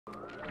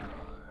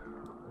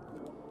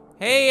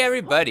Hey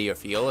everybody,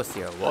 Ophiolus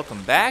here.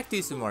 Welcome back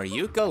to some more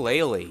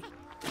Yooka-Laylee.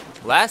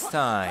 Last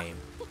time,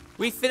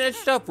 we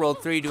finished up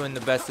World 3 doing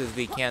the best as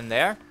we can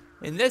there.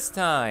 And this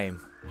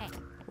time,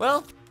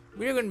 well,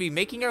 we're going to be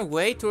making our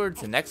way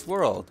towards the next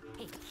world.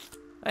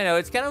 I know,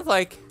 it's kind of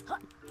like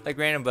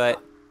random,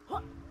 but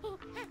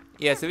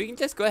yeah, so we can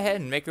just go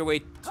ahead and make our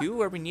way to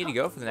where we need to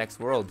go for the next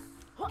world.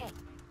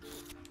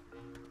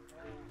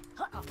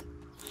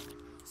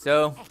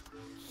 So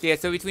yeah,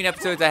 so between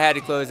episodes I had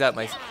to close out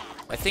my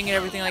thing and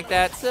everything like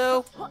that,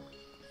 so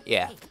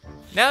yeah.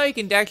 Now you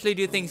can actually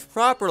do things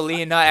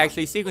properly and not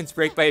actually sequence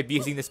break by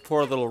abusing this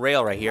poor little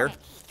rail right here.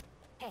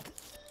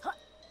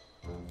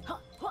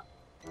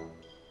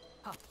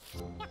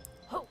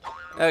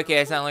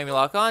 Okay, it's not letting me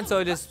lock on, so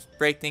I'll just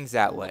break things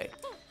that way.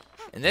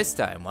 And this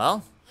time,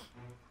 well,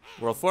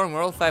 World 4 and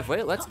World 5,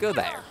 wait, let's go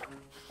there.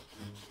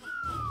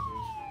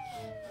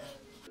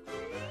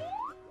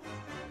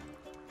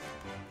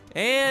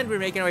 And we're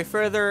making our way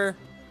further.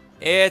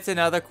 It's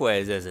another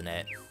quiz, isn't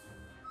it?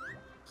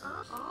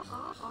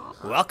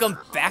 Welcome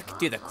back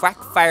to the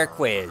Quackfire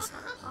Quiz.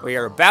 We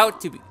are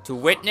about to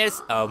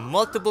witness a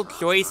multiple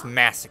choice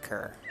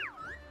massacre.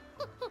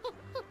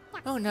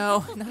 Oh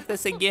no, not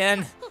this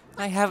again.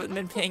 I haven't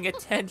been paying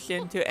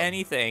attention to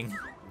anything.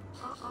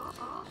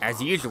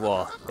 As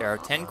usual, there are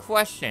 10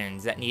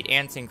 questions that need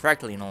answering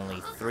correctly and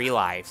only 3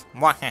 lives.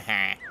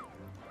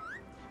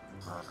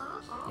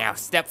 Now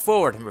step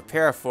forward and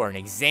prepare for an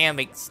exam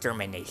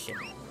extermination.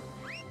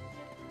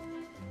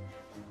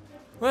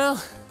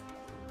 Well,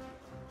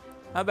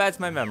 how bad's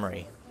my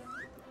memory?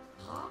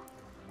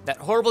 That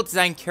horrible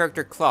design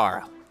character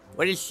Clara.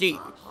 What does she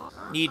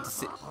need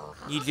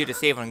you to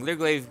save on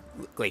Clear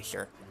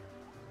Glacier?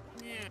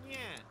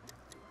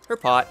 Her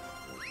pot.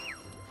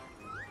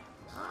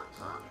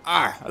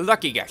 A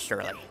lucky guess,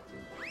 Shirley.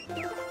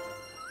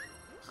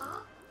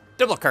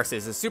 Double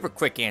curses is a super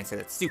quick answer.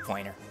 That's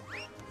 2-pointer.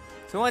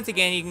 So once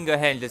again, you can go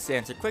ahead and just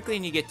answer quickly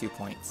and you get 2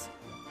 points.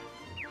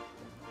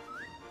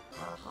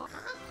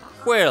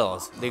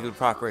 Quills, legal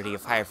property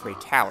of High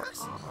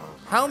Towers.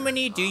 How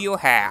many do you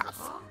have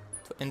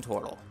in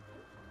total?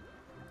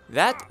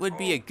 That would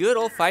be a good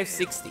old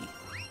 560.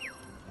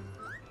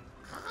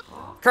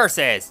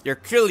 Curses! You're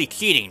clearly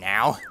cheating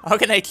now. How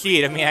can I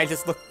cheat? I mean, I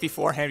just looked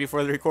beforehand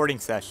before the recording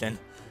session.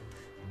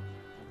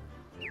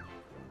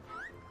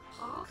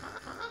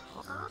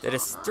 The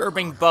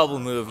disturbing bubble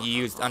move you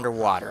used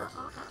underwater.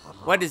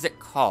 What is it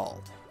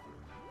called?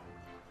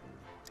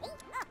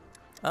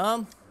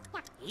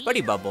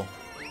 Buddy bubble.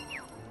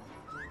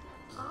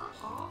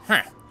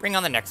 Huh, bring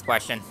on the next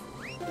question.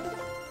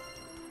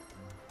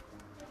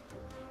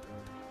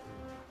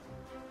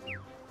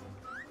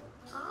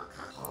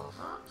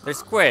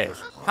 There's quiz.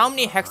 How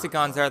many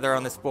hexagons are there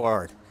on this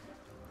board?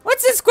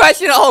 What's this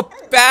question all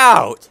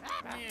about?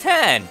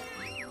 10.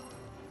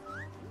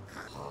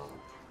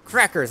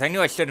 Crackers, I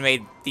knew I should have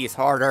made these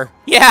harder.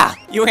 Yeah,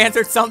 you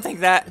answered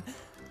something that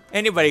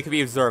anybody could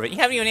be observant. You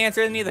haven't even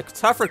answered any of the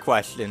tougher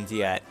questions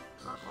yet.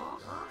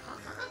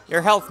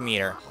 Your health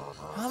meter.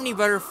 How many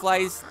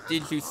butterflies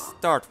did you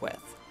start with?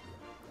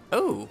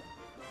 Oh,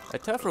 a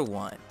tougher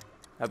one.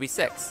 That'll be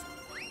 6.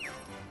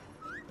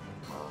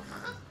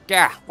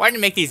 Gah, why didn't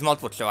you make these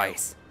multiple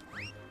choice?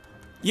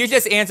 You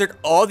just answered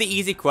all the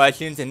easy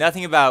questions and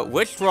nothing about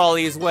which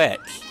trolley is which.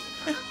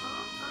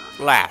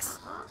 Last,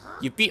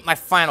 you beat my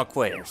final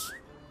quiz.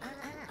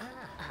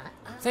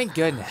 Thank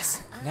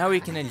goodness. Now we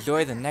can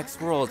enjoy the next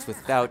worlds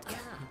without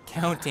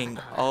counting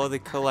all the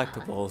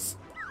collectibles.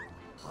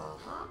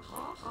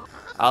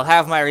 I'll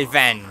have my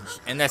revenge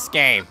in this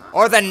game,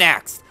 or the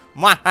next.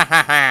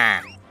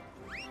 Mwahaha!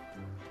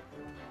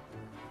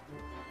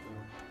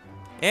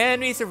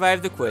 And we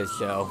survived the quiz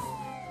show.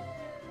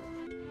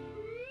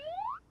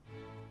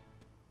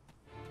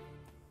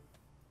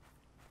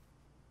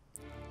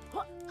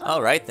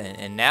 Alright then,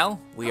 and now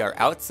we are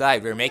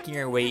outside. We're making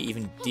our way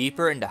even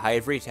deeper into High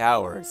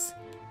Towers.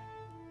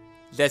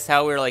 That's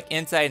how we're like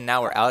inside and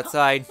now we're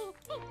outside.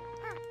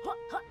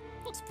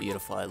 It's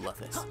beautiful, I love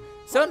this.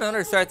 So in order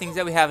to start things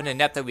out, we have an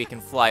net that we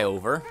can fly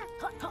over.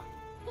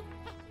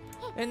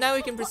 And now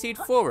we can proceed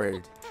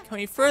forward.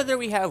 Coming further,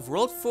 we have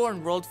World 4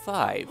 and World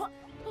 5.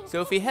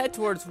 So if we head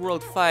towards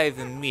World 5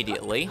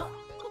 immediately.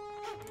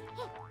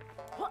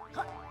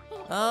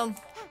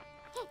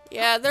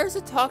 Yeah, there's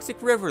a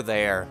toxic river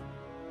there.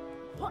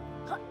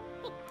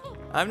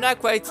 I'm not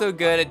quite so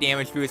good at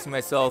damage boosting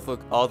myself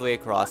all the way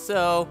across,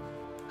 so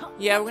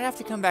yeah, we're gonna have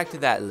to come back to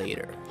that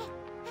later.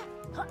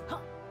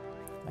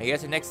 I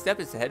guess the next step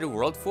is to head to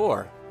World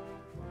 4.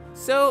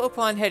 So,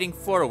 upon heading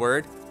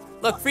forward...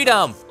 Look,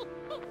 freedom!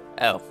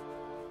 Oh.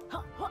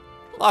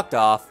 Locked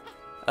off.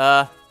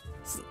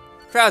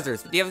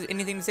 Trousers, do you have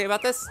anything to say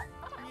about this?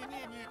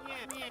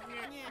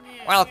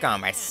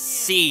 Welcome, I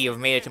see you've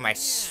made it to my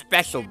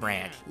special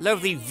branch.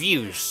 Lovely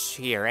views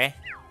here, eh?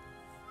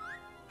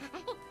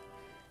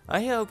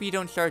 I hope you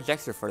don't charge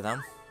extra for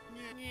them.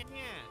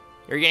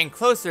 You're getting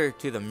closer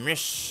to the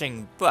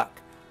missing book,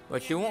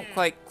 but you won't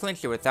quite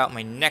clinch it without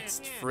my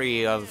next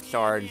free of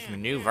charge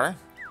maneuver.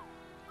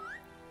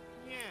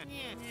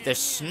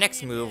 This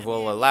next move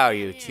will allow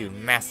you to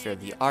master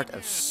the art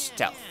of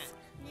stealth.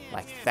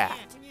 Like that.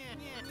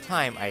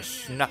 Time I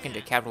snuck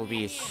into Capital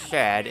B's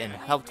shed and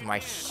helped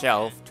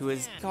myself to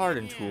his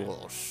garden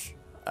tools.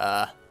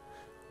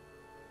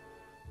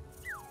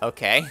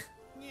 Okay.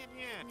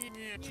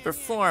 To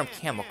perform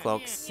Camel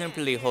Cloak,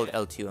 simply hold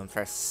L2 and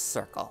press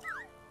circle.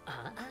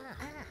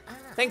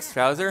 Thanks,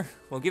 Trouser.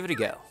 We'll give it a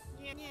go.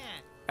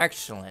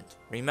 Excellent.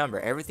 Remember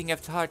everything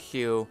I've taught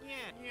you,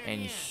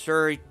 and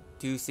sure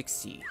to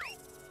succeed.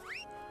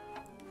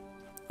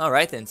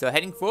 Alright then, so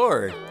heading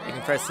forward. You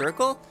can press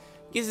circle.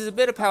 Gives us a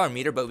bit of power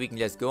meter, but we can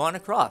just go on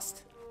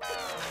across.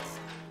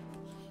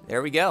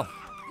 There we go.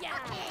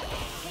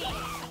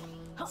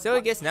 So I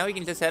guess now we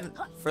can just head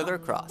further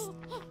across.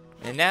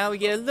 And now we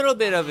get a little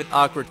bit of an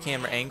awkward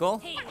camera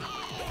angle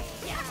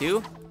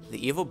to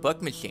the evil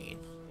book machine.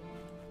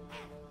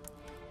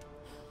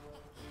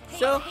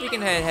 So we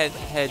can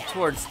head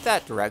towards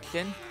that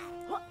direction.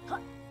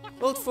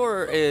 World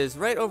 4 is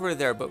right over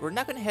there, but we're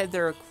not going to head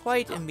there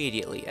quite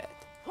immediately yet.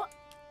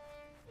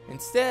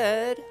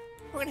 Instead,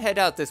 we're going to head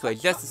out this way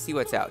just to see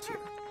what's out here.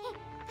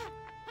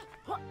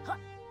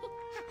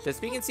 Just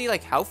so we can see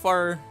like how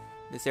far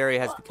this area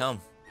has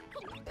become.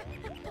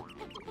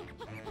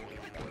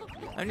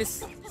 I'm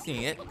just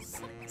seeing it.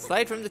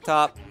 Slide from the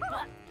top.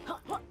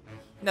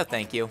 No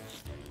thank you.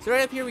 So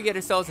right up here we get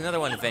ourselves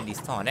another one of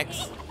Vendy's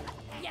tonics.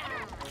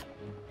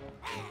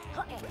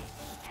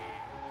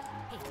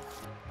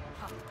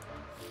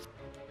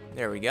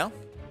 There we go.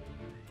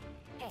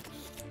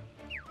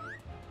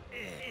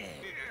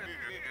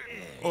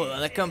 Oh,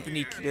 the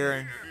company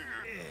clearing.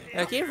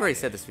 Okay, I've already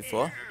said this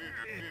before.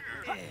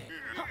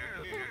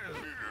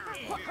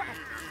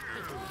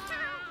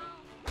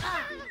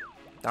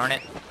 Darn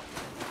it.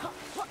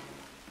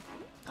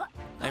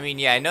 I mean,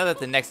 yeah, I know that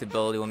the next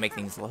ability will make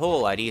things a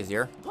whole lot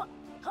easier.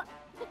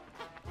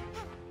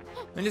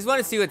 I just want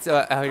to see what's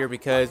out here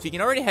because we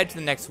can already head to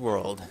the next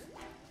world.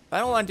 I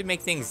don't want to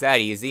make things that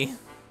easy.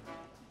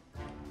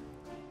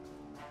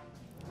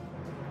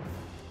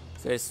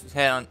 So just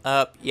head on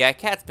up. Yeah,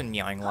 Cat's been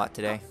meowing a lot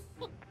today.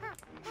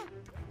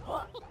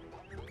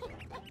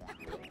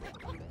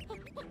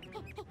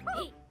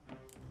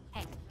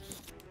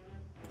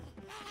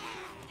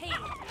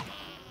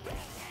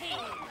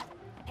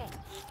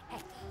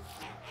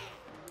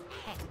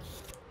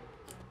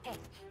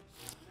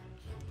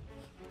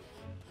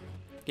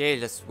 Okay,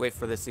 just wait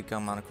for this to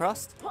come on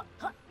across.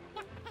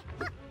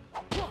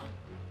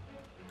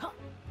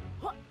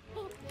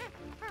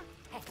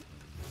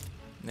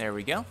 There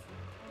we go.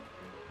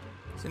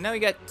 So now we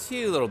got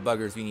two little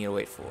buggers we need to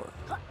wait for.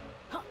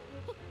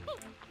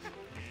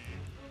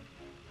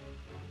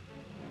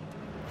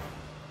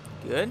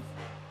 Good.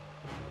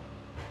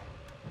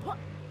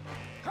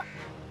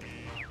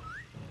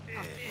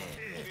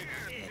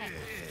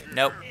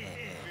 Nope.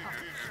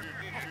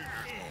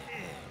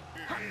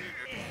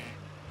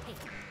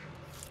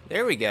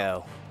 There we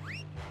go.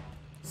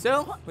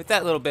 So, with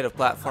that little bit of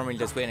platforming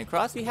just waiting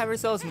across, we have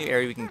ourselves a new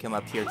area we can come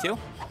up here too.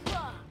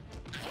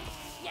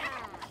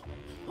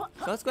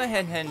 So let's go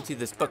ahead and head into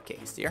this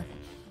bookcase here.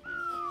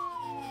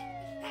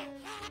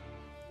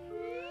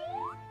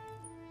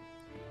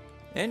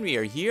 And we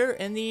are here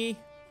in the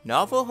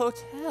Novel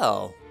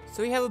Hotel.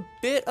 So we have a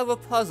bit of a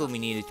puzzle we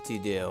needed to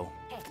do.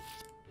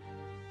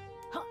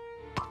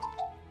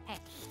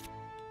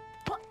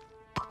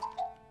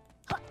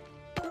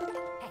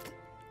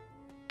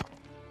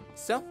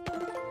 So,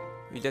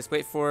 we just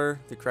wait for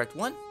the correct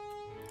one.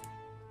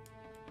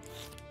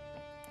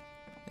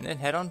 And then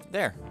head on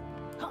there.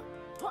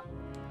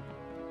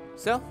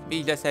 So,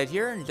 we just head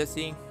here and just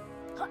see.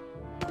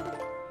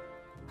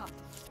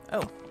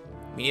 Oh,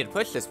 we need to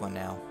push this one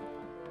now.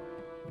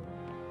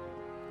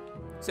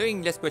 So we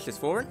can just push this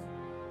forward.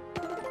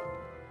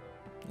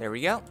 There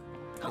we go.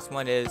 This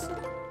one is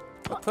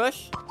a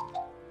push,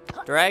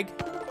 drag,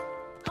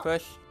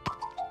 push,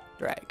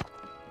 drag.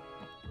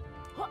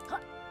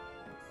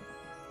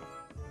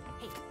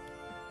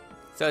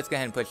 So let's go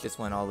ahead and push this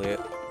one all the way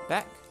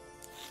back.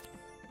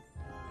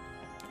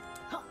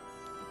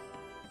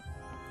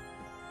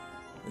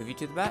 Move you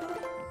to the back.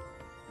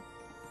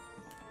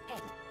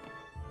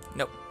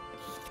 Nope.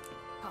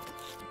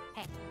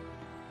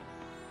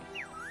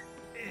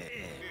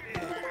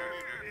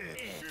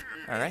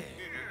 Alright.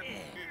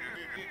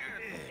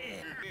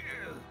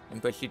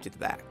 And push you to the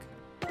back.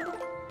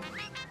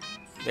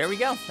 There we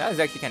go. That was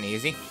actually kind of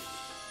easy.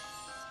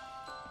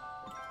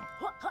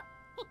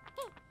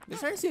 Just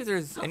trying to see if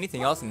there's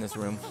anything else in this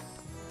room.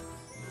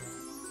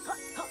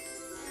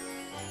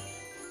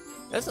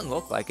 Doesn't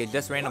look like it,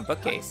 just random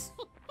bookcase.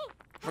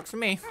 Works for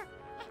me.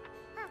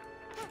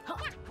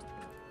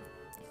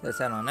 Let's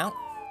head on out.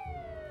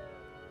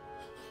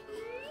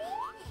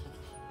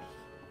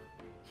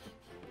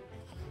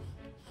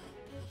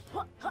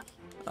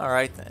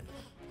 Alright then.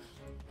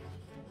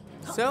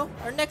 So,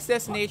 our next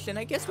destination,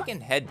 I guess we can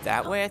head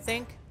that way, I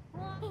think.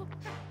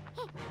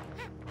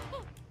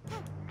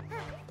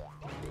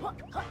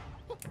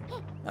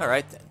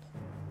 Alright then.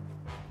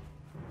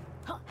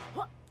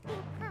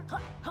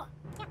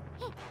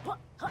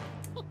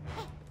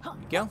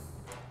 go.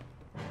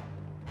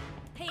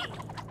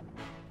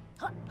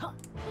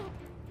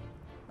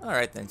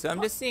 Alright then, so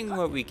I'm just seeing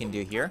what we can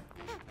do here.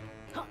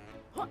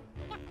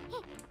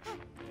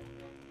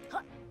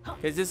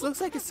 Because this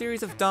looks like a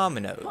series of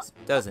dominoes,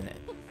 doesn't it?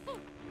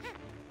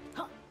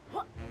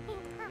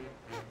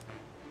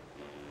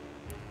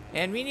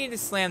 And we need to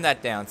slam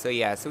that down, so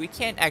yeah, so we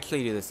can't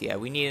actually do this yet.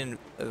 We need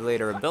a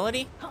later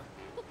ability.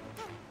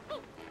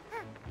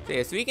 So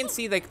yeah, so we can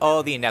see like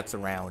all the inepts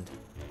around.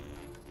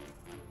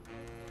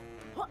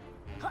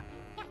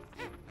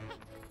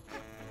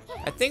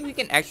 I think we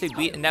can actually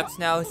beat inepts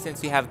now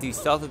since we have the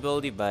stealth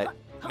ability, but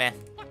meh.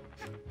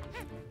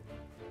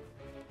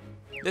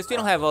 Just we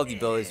don't have all the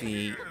abilities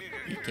we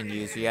can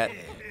use yet.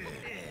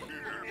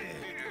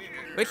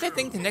 Which I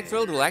think the next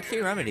world will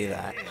actually remedy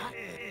that.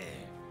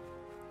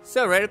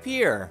 So right up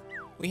here,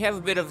 we have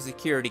a bit of a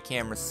security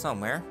camera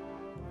somewhere.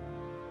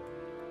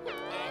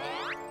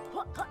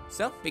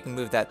 So we can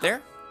move that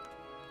there.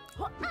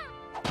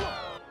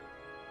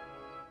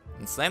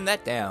 And slam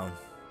that down.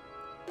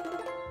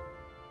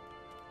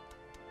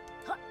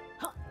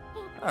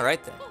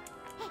 Alright then.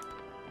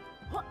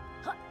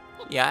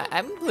 Yeah,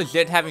 I'm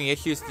legit having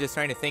issues just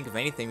trying to think of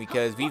anything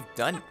because we've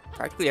done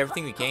practically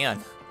everything we can.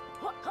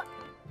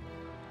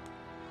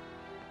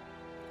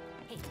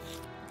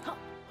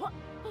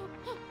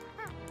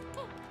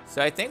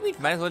 So I think we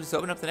might as well just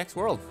open up the next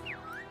world.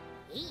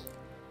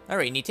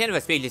 Alright, you need 10 of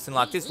us pages to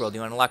unlock this world.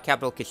 You want to unlock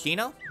Capital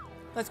Cashino?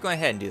 Let's go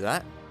ahead and do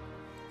that.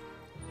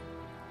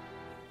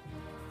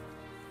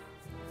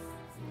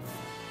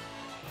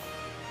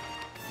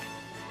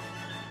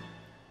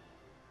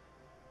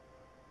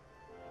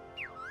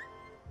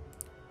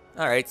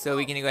 Alright, so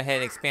we can go ahead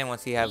and expand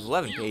once we have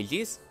 11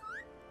 pages.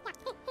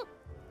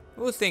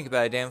 We'll think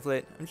about it,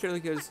 Damflet. I'm sure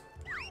because...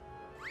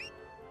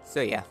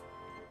 So yeah.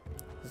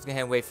 Let's go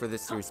ahead and wait for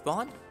this to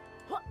respawn.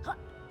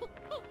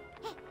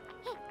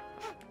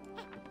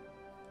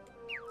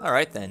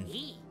 Alright then.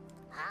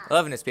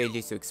 11 is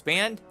pages to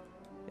expand.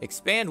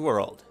 Expand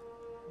world.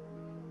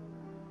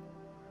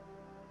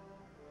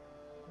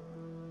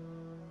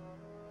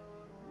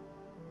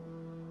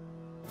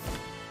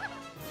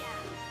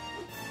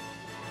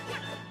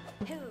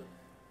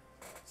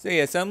 So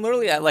yeah, so I'm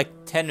literally at like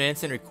 10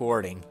 minutes in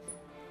recording.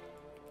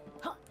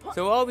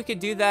 So while we could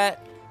do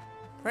that,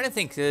 I'm trying to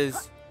think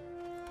is...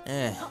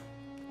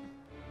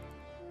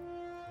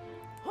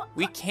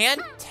 We can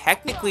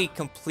technically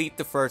complete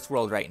the first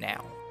world right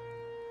now.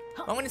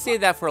 I'm going to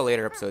save that for a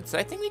later episode. So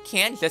I think we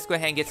can just go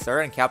ahead and get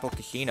started on Capital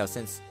Cashino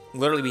since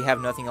literally we have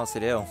nothing else to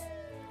do.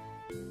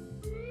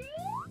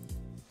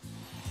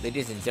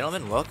 Ladies and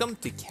gentlemen, welcome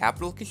to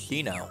Capital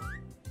Cashino.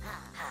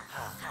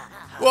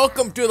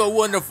 Welcome to the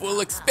wonderful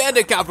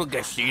expanded Capital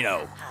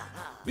Cashino.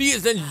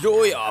 Please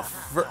enjoy our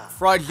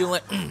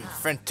fraudulent,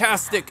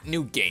 fantastic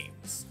new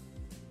games.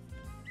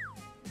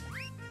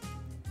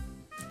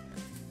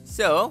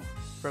 So,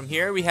 from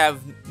here we have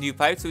new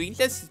pipes, so we can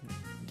just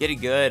get a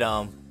good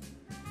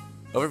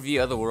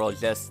overview of the world,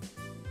 just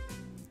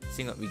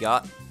seeing what we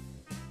got.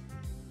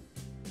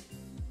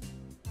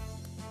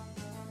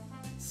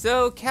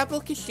 So,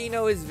 Capital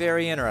Cashino is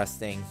very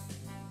interesting.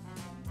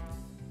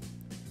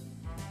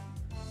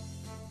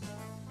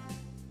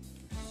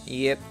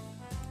 Yep.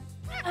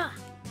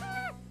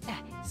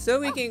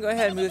 So we can go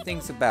ahead and move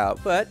things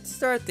about, but to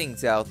start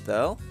things out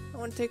though, I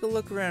want to take a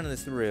look around in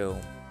this room.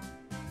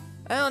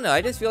 I don't know,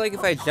 I just feel like if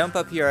I jump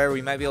up here,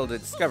 we might be able to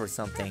discover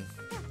something.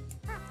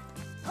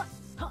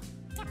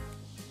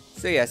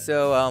 So yeah,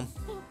 so,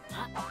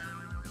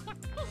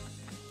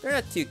 they're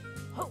not too...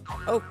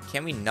 Oh,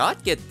 can we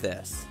not get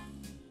this?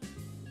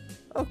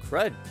 Oh,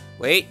 crud.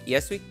 Wait,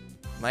 yes we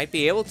might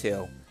be able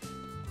to.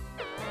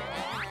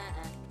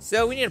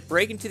 So we need to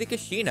break into the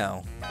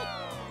casino.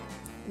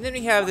 And then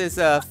we have this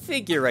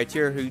figure right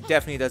here who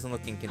definitely doesn't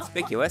look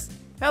inconspicuous.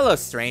 Hello,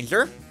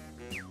 stranger.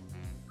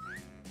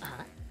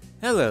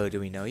 Hello, do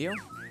we know you?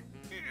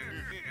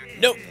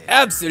 Nope,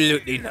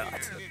 absolutely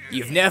not.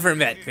 You've never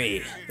met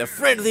me, the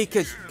friendly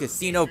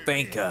casino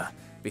banker,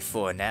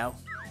 before now.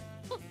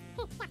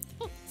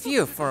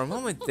 Phew, for a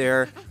moment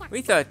there,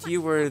 we thought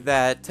you were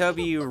that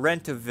tubby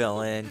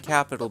rent-a-villain in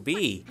Capital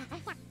B.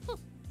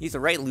 He's a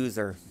right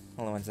loser.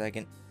 Hold on one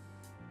second.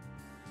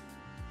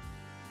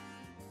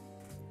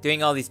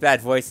 Doing all these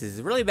bad voices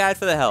is really bad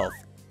for the health.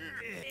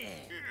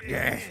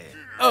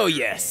 Oh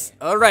yes,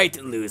 a right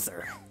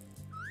loser.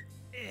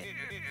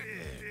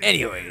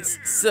 Anyways,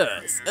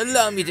 sirs,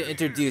 allow me to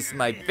introduce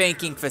my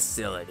banking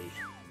facility.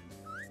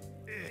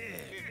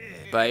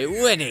 By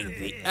winning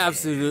the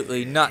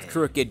absolutely not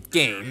crooked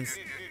games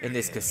in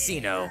this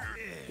casino,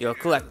 you'll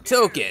collect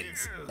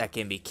tokens that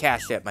can be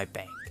cashed at my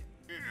bank.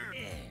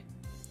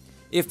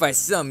 If by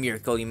some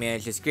miracle you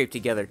manage to scrape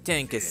together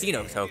 10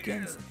 casino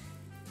tokens,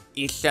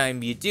 each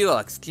time you do, I'll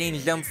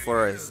exchange them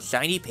for a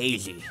shiny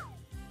pagey.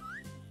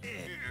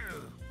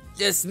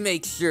 Just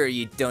make sure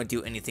you don't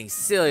do anything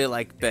silly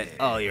like bet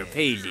all your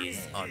pages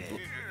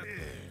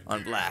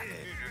on black.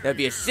 That'd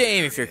be a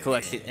shame if your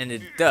collection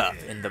ended up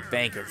in the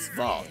banker's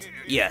vault.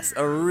 Yes,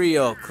 a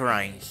real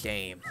crying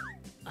shame.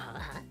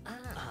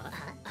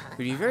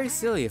 It'd be very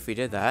silly if we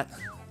did that.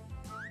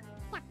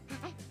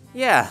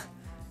 Yeah,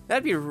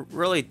 that'd be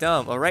really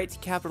dumb. Alright,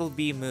 capital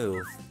B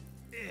move.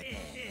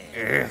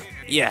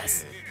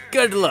 Yes,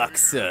 good luck,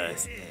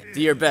 sirs.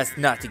 Do your best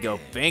not to go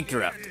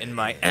bankrupt in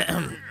my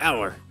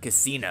our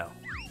casino.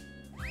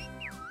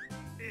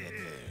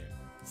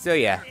 So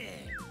yeah.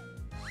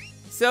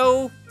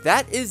 So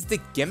that is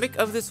the gimmick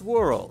of this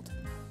world.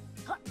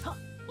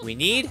 We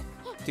need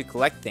to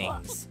collect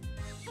things.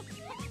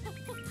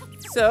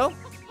 So,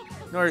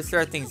 in order to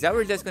start things out,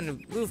 we're just going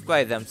to move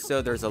by them.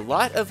 So there's a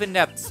lot of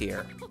inepts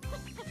here.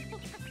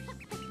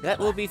 That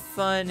will be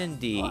fun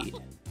indeed.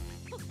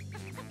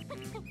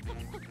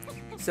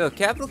 So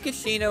Capital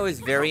Cashino is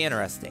very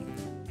interesting.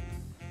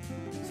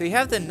 So you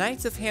have the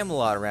Knights of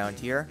Hamelot around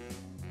here.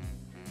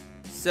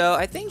 So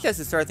I think just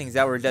to start things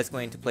out, we're just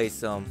going to play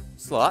some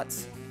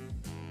slots.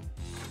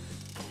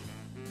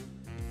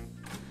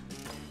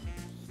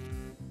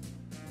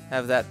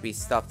 Have that be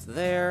stopped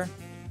there.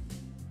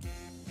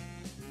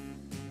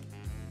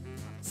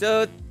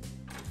 So,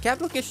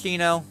 Capital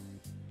Cashino,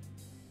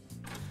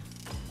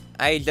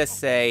 I just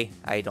say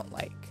I don't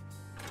like.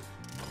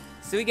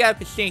 So we got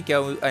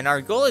Pachinko, and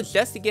our goal is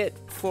just to get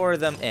 4 of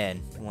them in.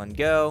 One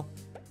go.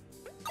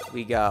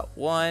 We got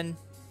 1.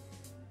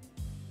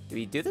 Did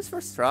we do this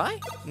first try?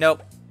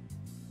 Nope.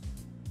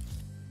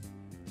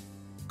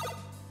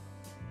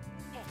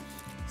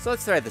 So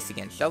let's try this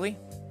again, shall we?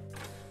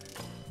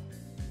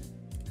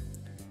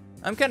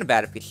 I'm kind of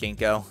bad at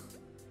Pachinko.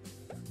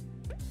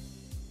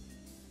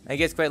 I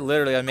guess quite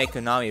literally I make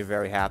Konami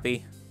very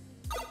happy.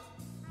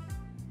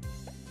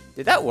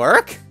 Did that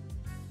work?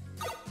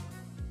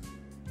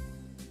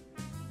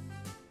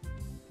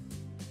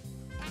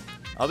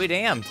 I'll be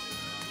damned.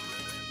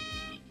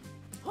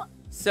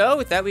 So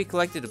with that we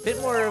collected a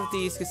bit more of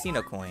these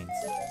casino coins.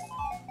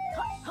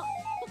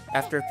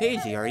 After a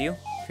Pagey, are you?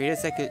 Treat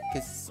us like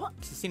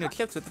casino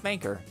chips with the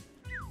banker.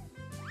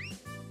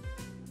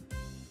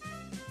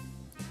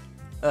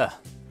 Ugh.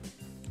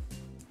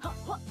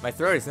 My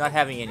throat is not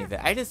having any of it.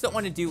 I just don't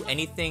want to do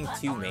anything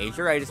too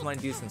major. I just want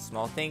to do some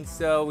small things.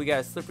 So we got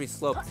a slippery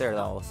slope there that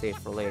I'll save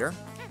for later.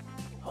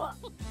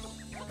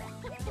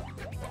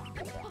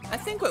 I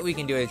think what we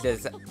can do is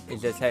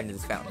just head into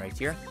this fountain right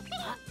here.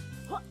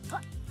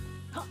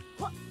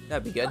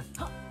 That'd be good.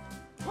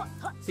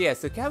 So yeah,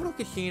 so Capital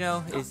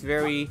Cashino is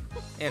very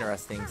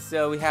interesting.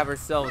 So we have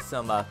ourselves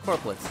some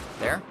corplets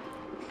there.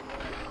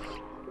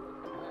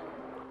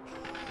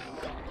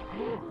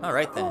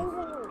 Alright then.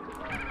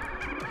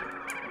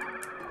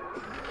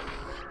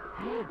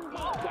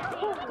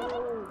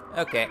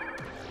 Okay.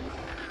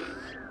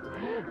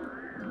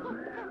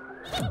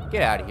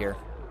 Get out of here.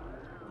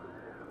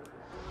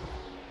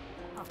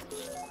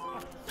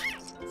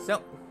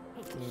 So,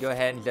 you can go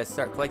ahead and just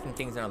start collecting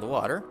things under the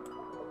water.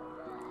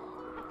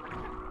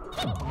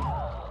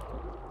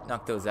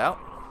 Knock those out.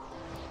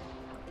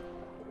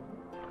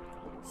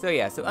 So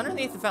yeah, so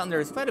underneath the fountain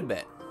there's quite a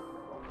bit.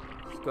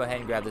 Let's go ahead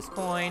and grab this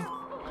coin.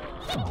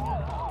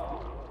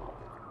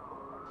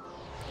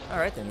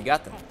 Alright then, we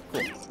got them.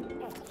 Cool.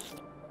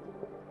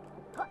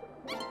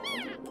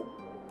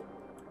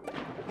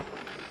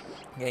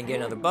 Again, get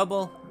another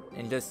bubble,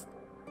 and just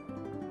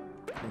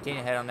continue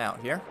to head on out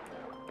here.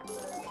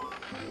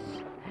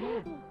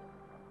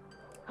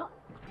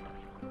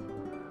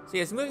 So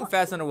yes, moving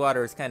fast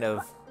underwater is kind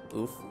of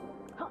oof.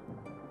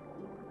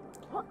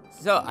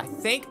 So I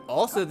think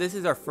also this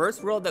is our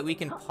first world that we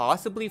can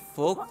possibly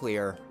full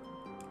clear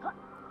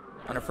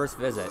on our first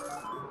visit.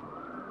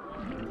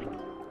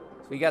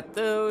 So we got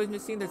those.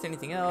 Just seeing if there's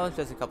anything else.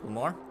 Just a couple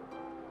more.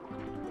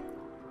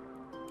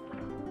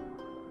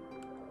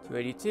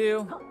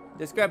 282.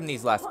 Just grabbing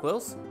these last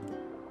quills.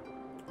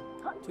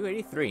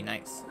 283.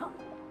 Nice.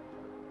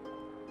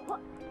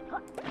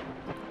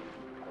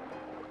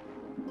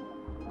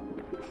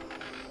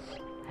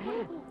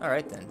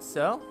 Alright then,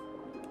 so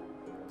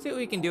let's see what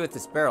we can do with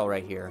this barrel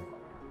right here.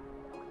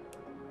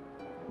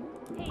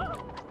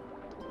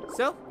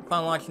 So,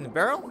 upon launching the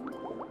barrel,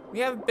 we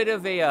have a bit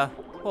of a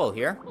hole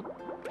here.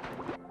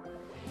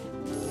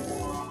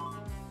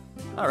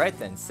 Alright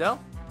then, so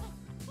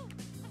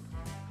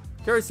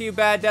curse you,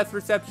 bad depth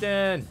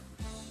perception!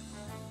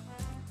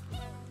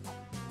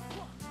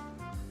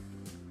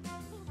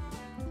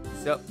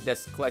 So,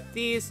 just collect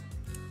these.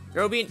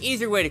 There will be an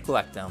easier way to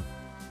collect them.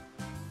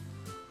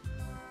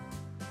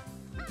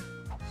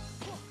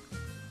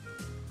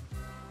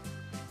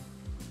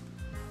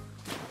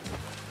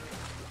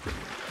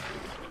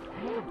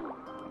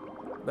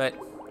 But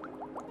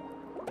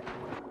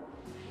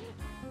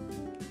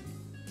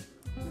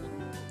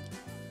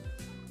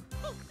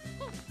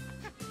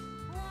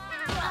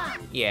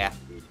yeah,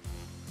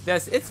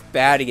 it's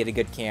bad to get a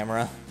good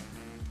camera.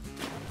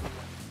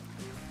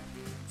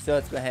 So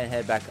let's go ahead and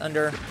head back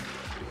under.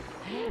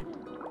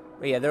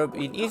 But yeah, there will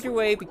be an easier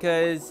way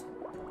because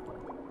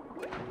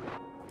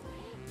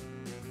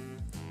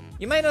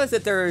you might notice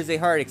that there is a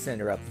heart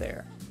extender up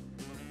there.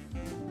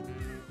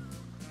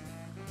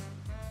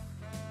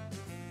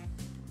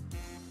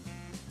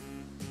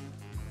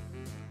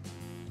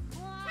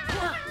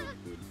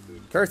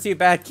 Curse you,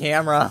 bad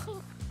camera.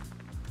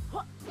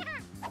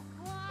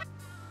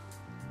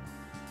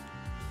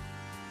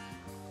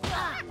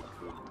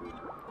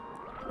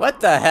 What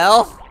the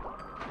hell?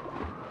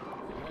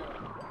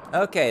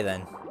 Okay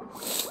then.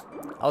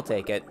 I'll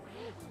take it.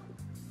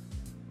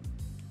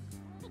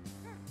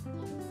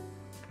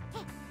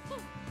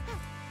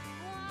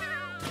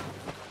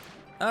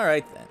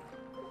 Alright then.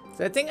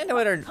 So I think I know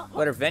what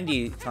our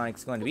Vendy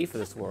tonic's going to be for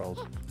this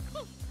world.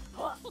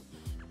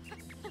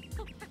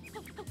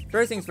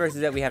 First things first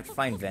is that we have to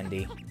find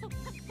Vendy.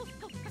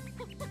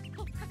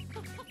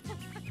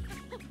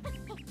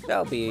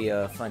 That'll be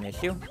a fun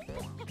issue.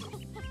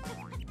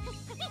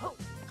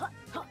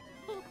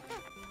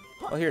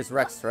 Well, here's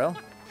Rexthro.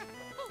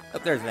 Oh,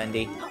 there's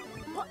Vendy.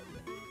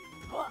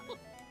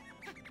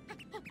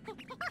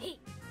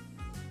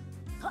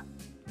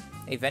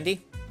 Hey,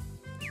 Vendy.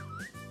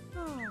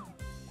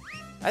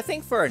 I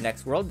think for our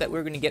next world that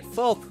we're going to get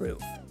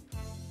Foolproof.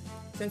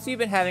 Since we've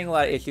been having a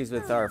lot of issues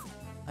with our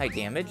high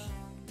damage.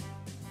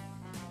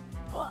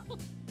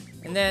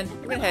 And then,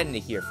 we're going to head into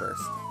here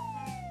first.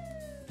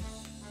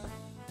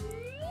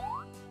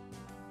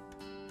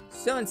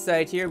 So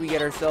inside here, we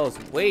get ourselves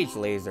Wage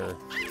Laser.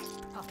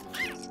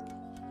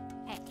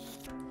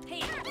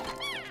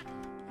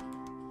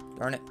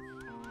 Darn it.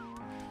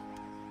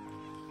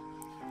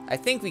 I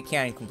think we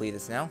can complete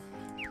this now.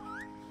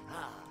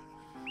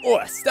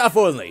 Oh, staff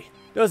only!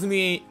 Does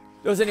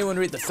anyone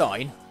read the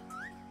sign?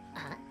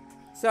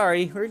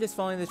 Sorry, we're just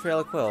following the trail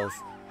of quills.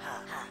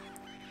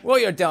 While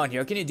you're down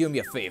here, can you do me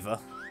a favor?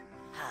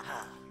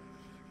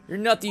 You're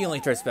not the only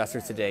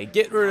trespasser today.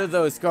 Get rid of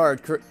those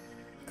card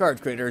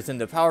critters in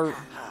the power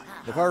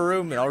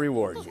room and I'll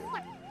reward you.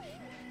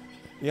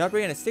 You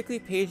operate in a strictly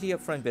pagey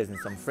upfront business,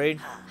 I'm afraid.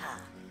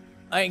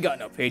 I ain't got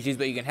no pages,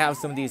 but you can have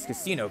some of these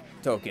casino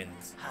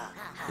tokens.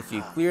 If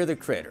you clear the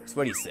critters,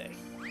 what do you say?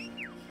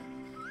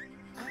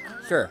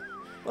 Sure.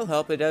 Will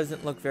help. It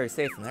doesn't look very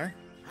safe in there.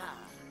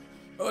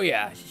 Oh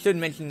yeah, should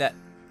mention that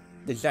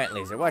the giant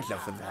laser. Watch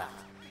out for that.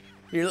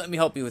 Here, let me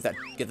help you with that.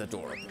 Get the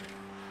door open.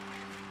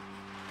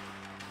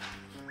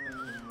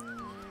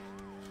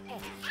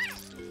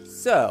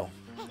 So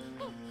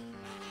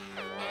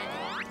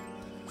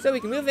we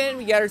can move in and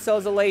we got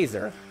ourselves a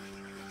laser.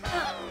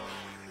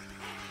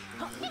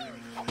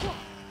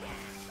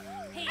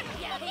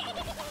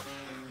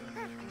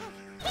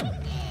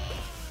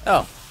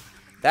 Oh,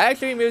 that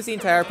actually removes the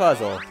entire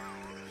puzzle.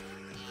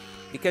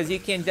 Because you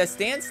can just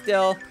stand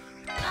still.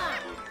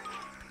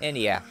 And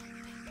yeah.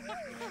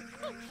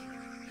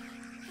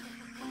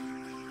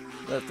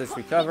 Let this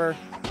recover.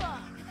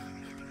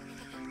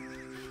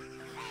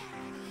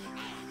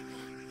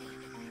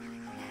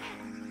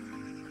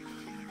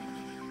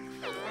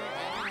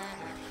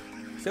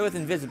 So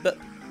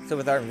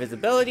with our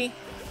invisibility,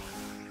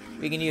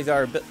 we can use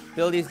our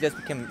abilities to just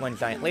become one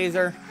giant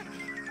laser.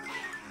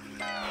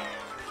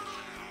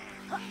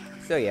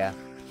 So yeah.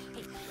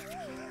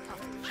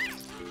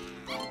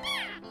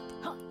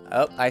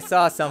 Oh, I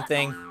saw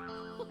something.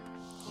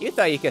 You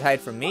thought you could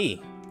hide from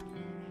me.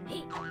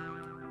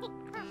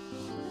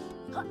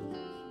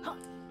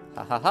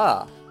 Ha ha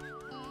ha.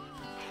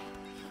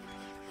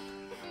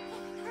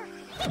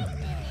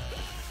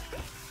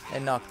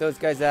 And knock those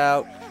guys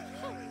out.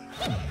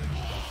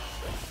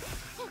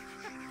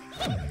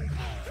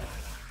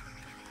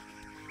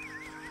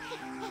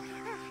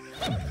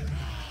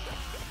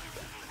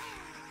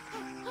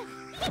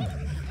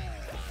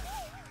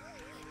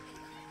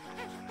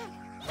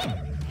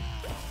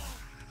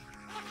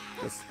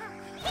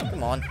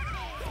 Come on.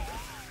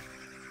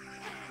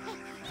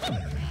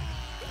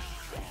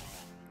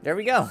 There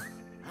we go.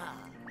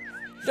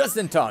 Just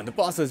in time. The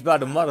boss was about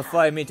to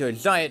modify me to a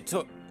giant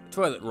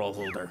toilet roll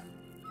holder.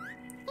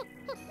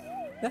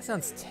 That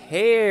sounds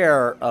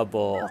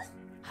terrible.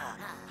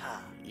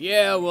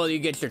 Yeah, well, you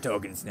get your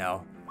tokens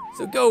now.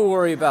 So go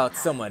worry about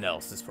someone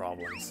else's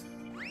problems.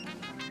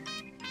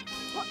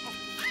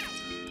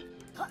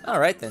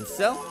 Alright then,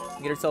 so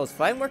we get ourselves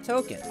 5 more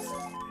tokens.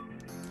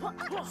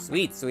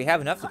 Sweet, so we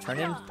have enough to turn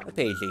in a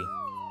pagey.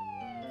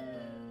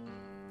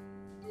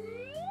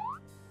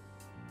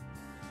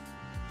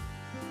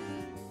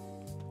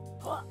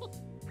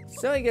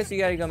 So I guess we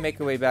gotta go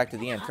make our way back to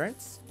the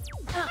entrance.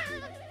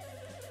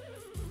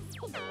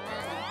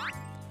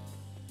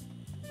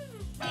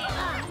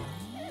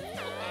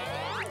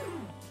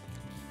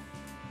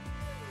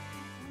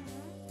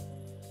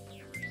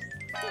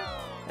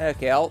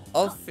 Okay, I'll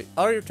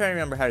try to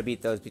remember how to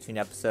beat those between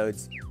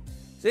episodes.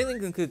 So anything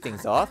can conclude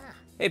things off.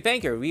 Hey,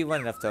 Banker, we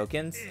won enough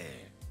tokens.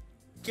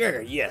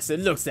 Sure, yes, it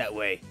looks that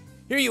way.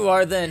 Here you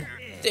are, then.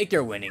 Take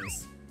your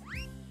winnings.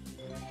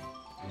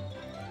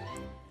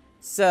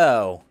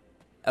 So,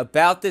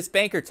 about this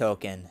Banker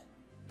token.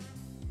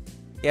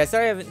 Yeah,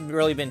 sorry I haven't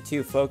really been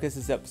too focused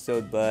this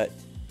episode, but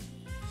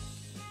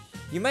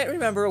you might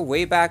remember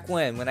way back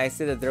when I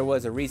said that there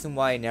was a reason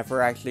why I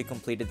never actually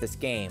completed this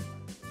game.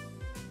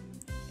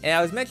 And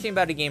I was mentioning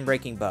about a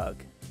game-breaking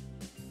bug.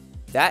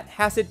 That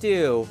has to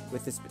do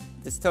with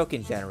this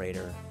token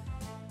generator.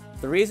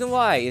 The reason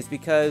why is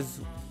because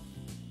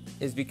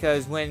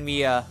when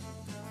we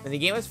When the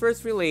game was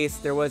first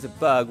released, there was a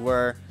bug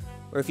where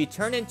if you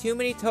turn in too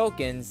many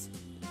tokens,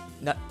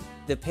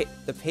 the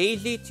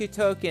pagey to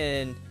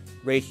token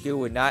ratio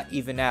would not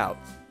even out,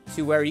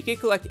 to where you could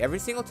collect every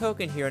single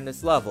token here in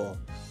this level,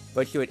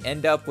 but you would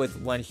end up with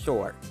one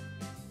short.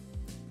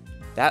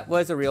 That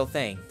was a real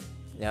thing.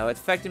 Now it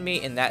affected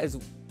me, and that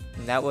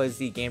was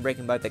the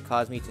game-breaking bug that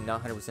caused me to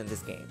not 100%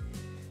 this game.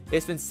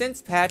 It's been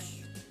since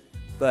patched,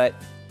 but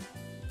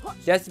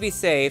just to be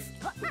safe,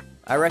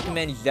 I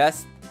recommend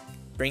just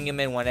bring them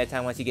in one at a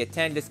time. Once you get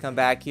 10, just come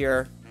back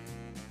here.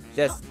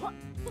 Just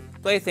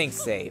play things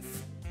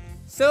safe.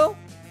 So,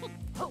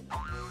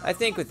 I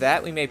think with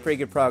that, we made pretty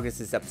good progress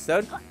this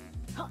episode.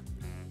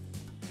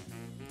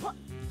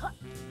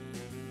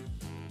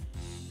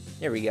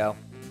 Here we go.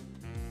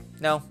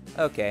 No?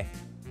 Okay.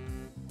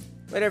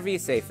 Whatever you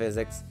say,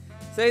 physics.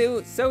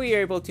 So we are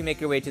able to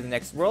make our way to the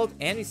next world,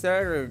 and we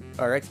started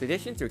our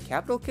expedition through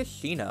capital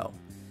Cashino.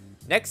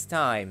 Next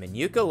time in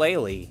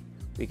Yooka-Laylee,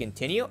 we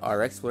continue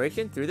our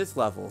exploration through this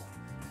level.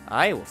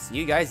 I will see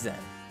you guys then.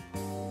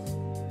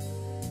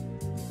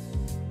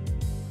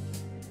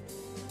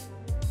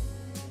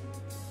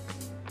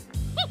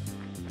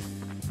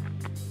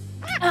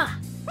 Ah!